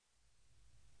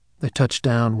touched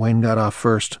down, Wayne got off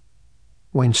first.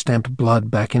 Wayne stamped blood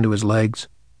back into his legs.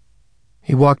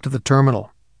 He walked to the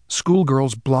terminal.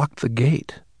 Schoolgirls blocked the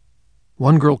gate.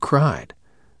 One girl cried.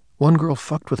 One girl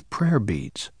fucked with prayer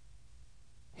beads.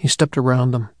 He stepped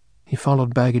around them. He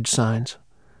followed baggage signs.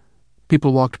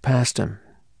 People walked past him.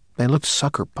 They looked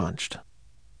sucker-punched.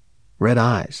 Red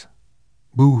eyes.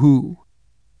 Boo-hoo.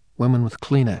 Women with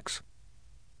Kleenex.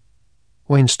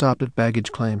 Wayne stopped at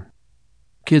baggage claim.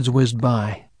 Kids whizzed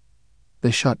by.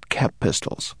 They shot cap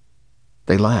pistols.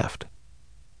 They laughed.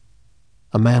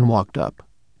 A man walked up.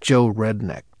 Joe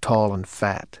Redneck, tall and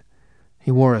fat.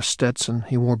 He wore a Stetson.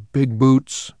 He wore big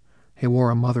boots. He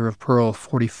wore a mother-of-pearl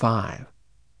 .45.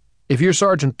 "If you're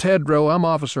Sergeant Tedrow, I'm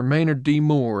Officer Maynard D.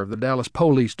 Moore of the Dallas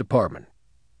Police Department."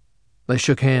 They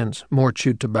shook hands. Moore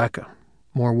chewed tobacco.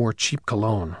 Moore wore cheap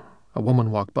cologne. A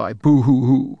woman walked by.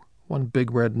 Boo-hoo-hoo. One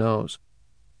big red nose.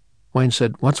 Wayne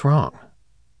said, "What's wrong?"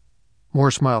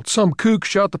 Moore smiled. "Some kook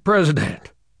shot the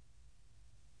president."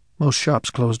 Most shops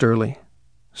closed early.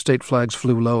 State flags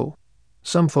flew low.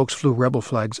 Some folks flew rebel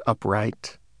flags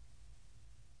upright.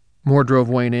 Moore drove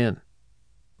Wayne in.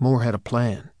 Moore had a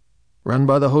plan. Run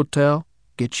by the hotel,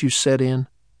 get you set in,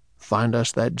 find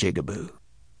us that jigaboo.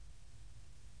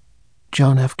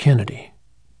 John F. Kennedy,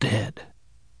 dead.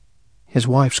 His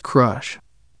wife's crush.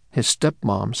 His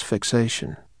stepmom's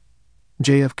fixation.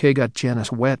 JFK got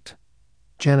Janice wet.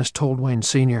 Janice told Wayne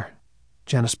Sr.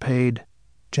 Janice paid.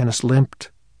 Janice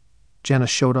limped. Janice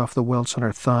showed off the welts on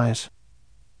her thighs.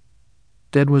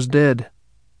 Dead was dead.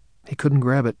 He couldn't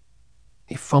grab it.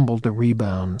 He fumbled the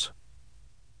rebounds.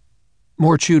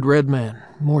 Moore chewed Red Man.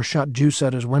 Moore shot juice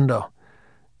out his window.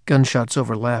 Gunshots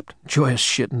overlapped. Joyous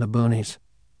shit in the boonies.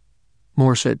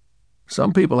 Moore said,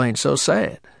 "Some people ain't so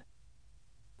sad."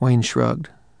 Wayne shrugged.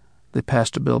 They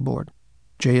passed a billboard.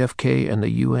 JFK and the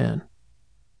UN.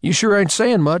 "You sure ain't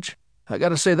saying much. I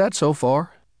gotta say that so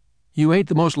far. You ain't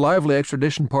the most lively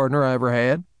extradition partner I ever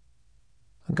had."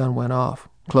 A gun went off.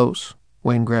 Close.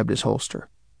 Wayne grabbed his holster.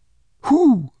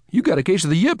 "Whew! You got a case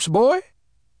of the yips, boy."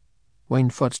 Wayne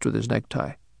futzed with his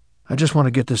necktie. "I just want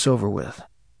to get this over with."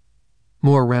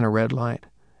 Moore ran a red light.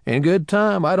 "In good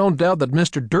time. I don't doubt that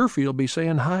Mr. Durfee'll be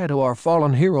saying hi to our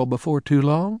fallen hero before too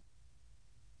long."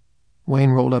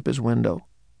 Wayne rolled up his window.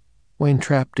 Wayne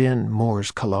trapped in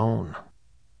Moore's cologne.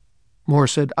 Moore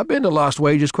said, "I've been to Lost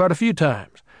Wages quite a few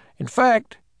times. In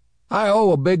fact, I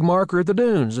owe a big marker at the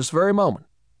dunes this very moment."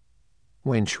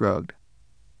 Wayne shrugged.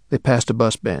 They passed a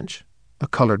bus bench. A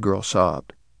colored girl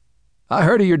sobbed. "I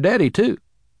heard of your daddy, too.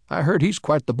 I heard he's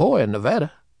quite the boy in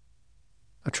Nevada."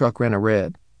 A truck ran a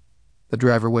red. The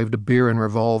driver waved a beer and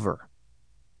revolver.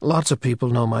 "Lots of people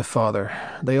know my father.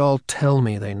 They all tell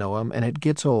me they know him, and it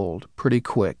gets old pretty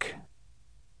quick."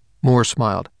 Moore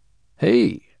smiled.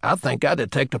 "Hey, I think I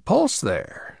detect a pulse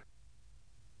there."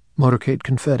 Motorcade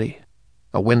confetti.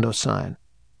 A window sign.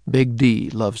 Big D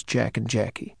loves Jack and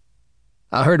Jackie.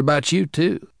 "I heard about you,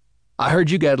 too. I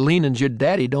heard you got leanings your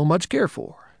daddy don't much care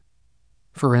for."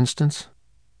 "For instance?"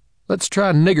 "Let's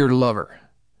try nigger lover.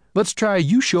 Let's try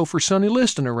you chauffeur Sonny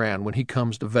Liston around when he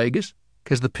comes to Vegas,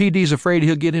 'cause the PD's afraid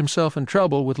he'll get himself in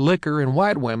trouble with liquor and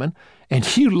white women,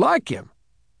 and you like him,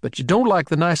 but you don't like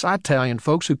the nice Italian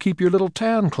folks who keep your little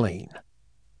town clean."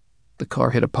 The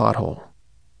car hit a pothole.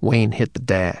 Wayne hit the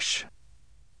dash.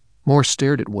 Moore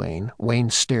stared at Wayne. Wayne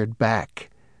stared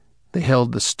back. They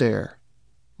held the stare.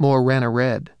 Moore ran a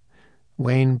red.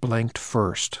 Wayne blinked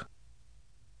first.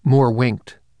 Moore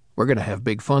winked. "We're going to have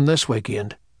big fun this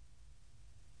weekend."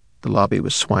 The lobby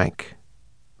was swank.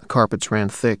 The carpets ran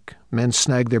thick. Men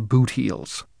snagged their boot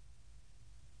heels.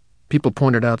 People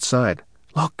pointed outside.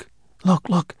 "Look, look,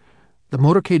 look. The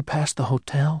motorcade passed the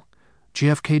hotel.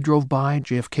 JFK drove by.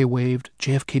 JFK waved.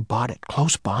 JFK bought it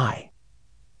close by."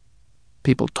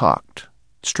 People talked.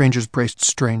 Strangers braced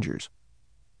strangers.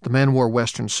 The men wore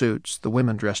Western suits. The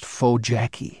women dressed faux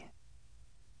Jackie.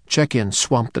 Check-in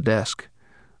swamped the desk.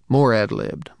 Moore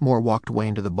ad-libbed. Moore walked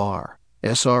Wayne to the bar.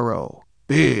 SRO.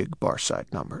 Big bar side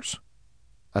numbers.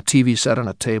 A TV sat on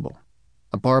a table.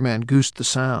 A barman goosed the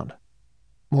sound.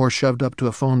 Moore shoved up to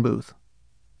a phone booth.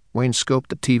 Wayne scoped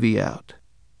the TV out.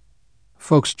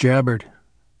 Folks jabbered.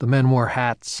 The men wore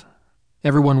hats.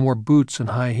 Everyone wore boots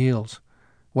and high heels.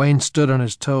 Wayne stood on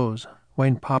his toes.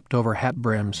 Wayne popped over hat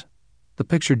brims. The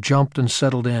picture jumped and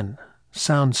settled in.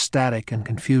 Sound static and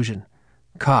confusion.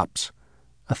 Cops.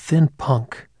 A thin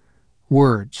punk.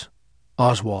 Words.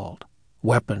 Oswald.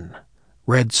 Weapon.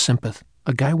 Red sympath.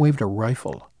 A guy waved a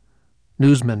rifle.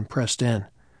 Newsmen pressed in.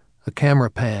 A camera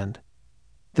panned.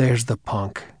 There's the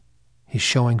punk. He's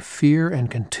showing fear and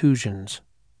contusions.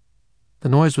 The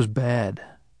noise was bad.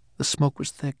 The smoke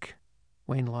was thick.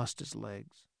 Wayne lost his legs.